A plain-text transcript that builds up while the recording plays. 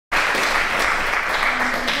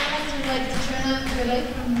Catriona Gourlay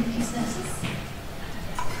from PeaceNexus.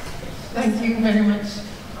 Thank you very much.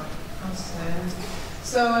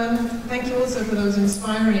 So thank you also for those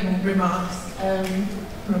inspiring remarks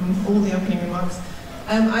from all the opening remarks.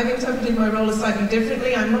 I've interpreted my role slightly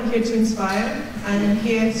differently. I'm not here to inspire. I'm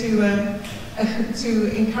here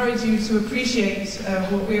to encourage you to appreciate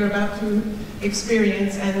what we're about to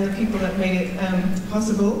experience and the people that made it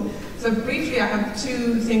possible. So briefly, I have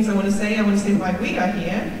two things I want to say. I want to say why we are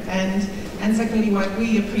here, and secondly, why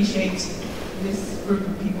we appreciate this group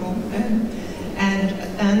of people.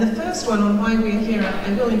 And the first one on why we're here,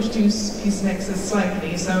 I will introduce PeaceNexus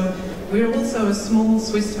slightly. So we're also a small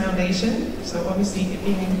Swiss foundation, so obviously it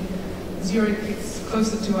being in Zurich, it's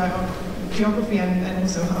closer to our geography and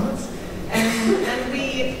also hearts. And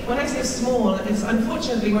we, when I say small, it's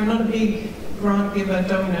unfortunately we're not a big grant giver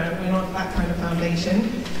donor, we're not that kind of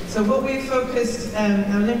foundation. So what we've focused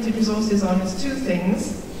our limited resources on is two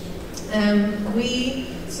things. We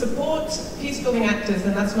support peace-building actors,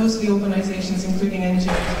 and that's mostly organizations, including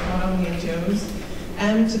NGOs, not only NGOs,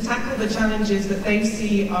 to tackle the challenges that they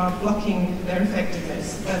see are blocking their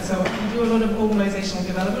effectiveness. So we do a lot of organizational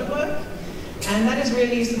development work, and that is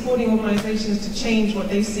really supporting organizations to change what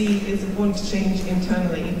they see is important to change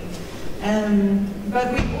internally.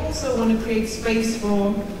 But we also want to create space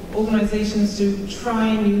for organizations to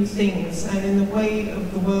try new things, and in the way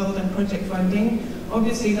of the world and project funding,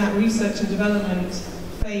 obviously that research and development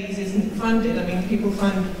phase isn't funded. I mean, people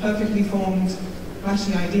fund perfectly formed,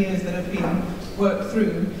 flashy ideas that have been worked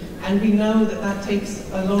through, and we know that that takes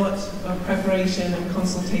a lot of preparation and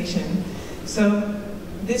consultation. So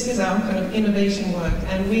this is our kind of innovation work,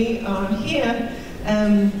 and we are here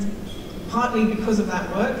partly because of that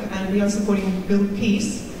work, and we are supporting Build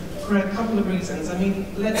Peace for a couple of reasons. I mean,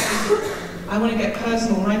 I want to get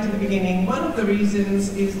personal right at the beginning. One of the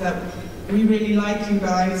reasons is that we really like you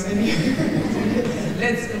guys, and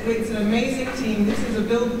it's an amazing team. This is a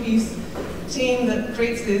Build Peace team that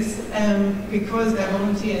creates this because they're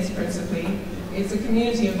volunteers principally. It's a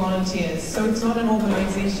community of volunteers, so it's not an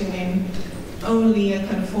organization in only a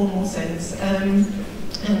kind of formal sense,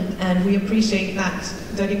 and we appreciate that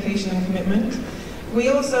dedication and commitment. We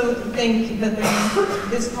also think that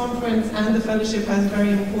this conference and the fellowship has a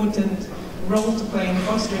very important role to play in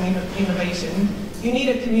fostering innovation. You need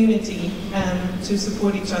a community to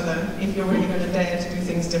support each other if you're really going to dare to do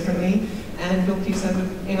things differently, and Build Peace has,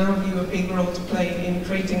 in our view, a big role to play in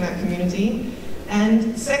creating that community.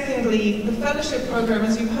 And secondly, the fellowship program,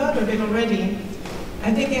 as you've heard a bit already,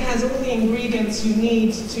 I think it has all the ingredients you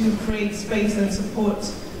need to create space and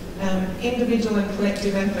support individual and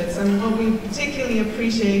collective efforts. And what we particularly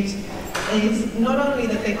appreciate is not only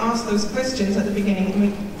that they ask those questions at the beginning, I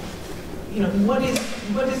mean, you know, what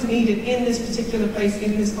is needed in this particular place,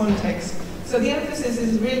 in this context. So the emphasis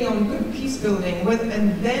is really on good peace building,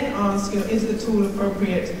 and then ask, you know, is the tool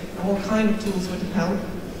appropriate, and what kind of tools would help?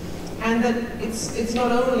 And that it's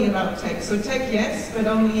not only about tech. So tech, yes, but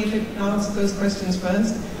only if it asks those questions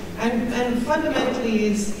first. And fundamentally,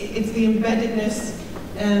 it's the embeddedness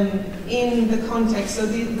in the context. So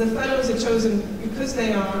the fellows are chosen because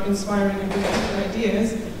they are inspiring and good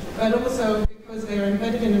ideas, but also because they are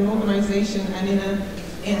embedded in an organization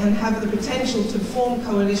and have the potential to form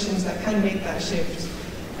coalitions that can make that shift.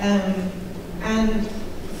 And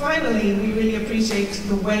finally, we really appreciate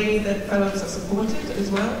the way that fellows are supported as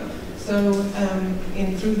well. So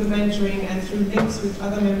through the mentoring and through links with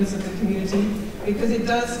other members of the community, because it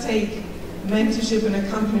does take mentorship and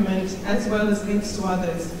accompaniment as well as links to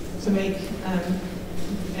others to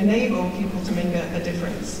enable people to make a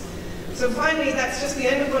difference. So finally, that's just the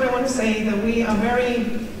end of what I want to say, that we are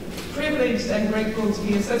very privileged and grateful to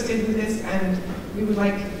be associated with this, and we would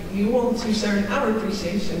like you all to share in our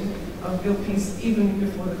appreciation of Build Peace even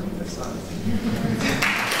before the conference starts.